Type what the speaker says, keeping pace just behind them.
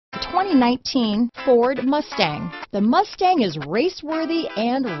2019 Ford Mustang. The Mustang is race-worthy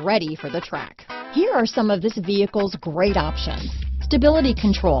and ready for the track. Here are some of this vehicle's great options: stability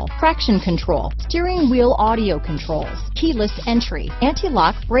control, traction control, steering wheel audio controls, keyless entry,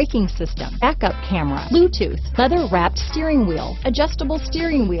 anti-lock braking system, backup camera, Bluetooth, leather-wrapped steering wheel, adjustable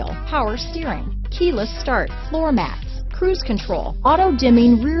steering wheel, power steering, keyless start, floor mats, cruise control,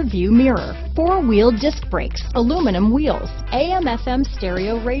 auto-dimming rear view mirror, four-wheel disc brakes, aluminum wheels, AM/FM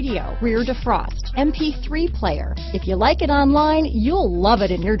stereo radio, rear defrost, MP3 player. If you like it online, you'll love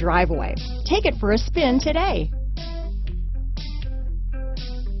it in your driveway. Take it for a spin today.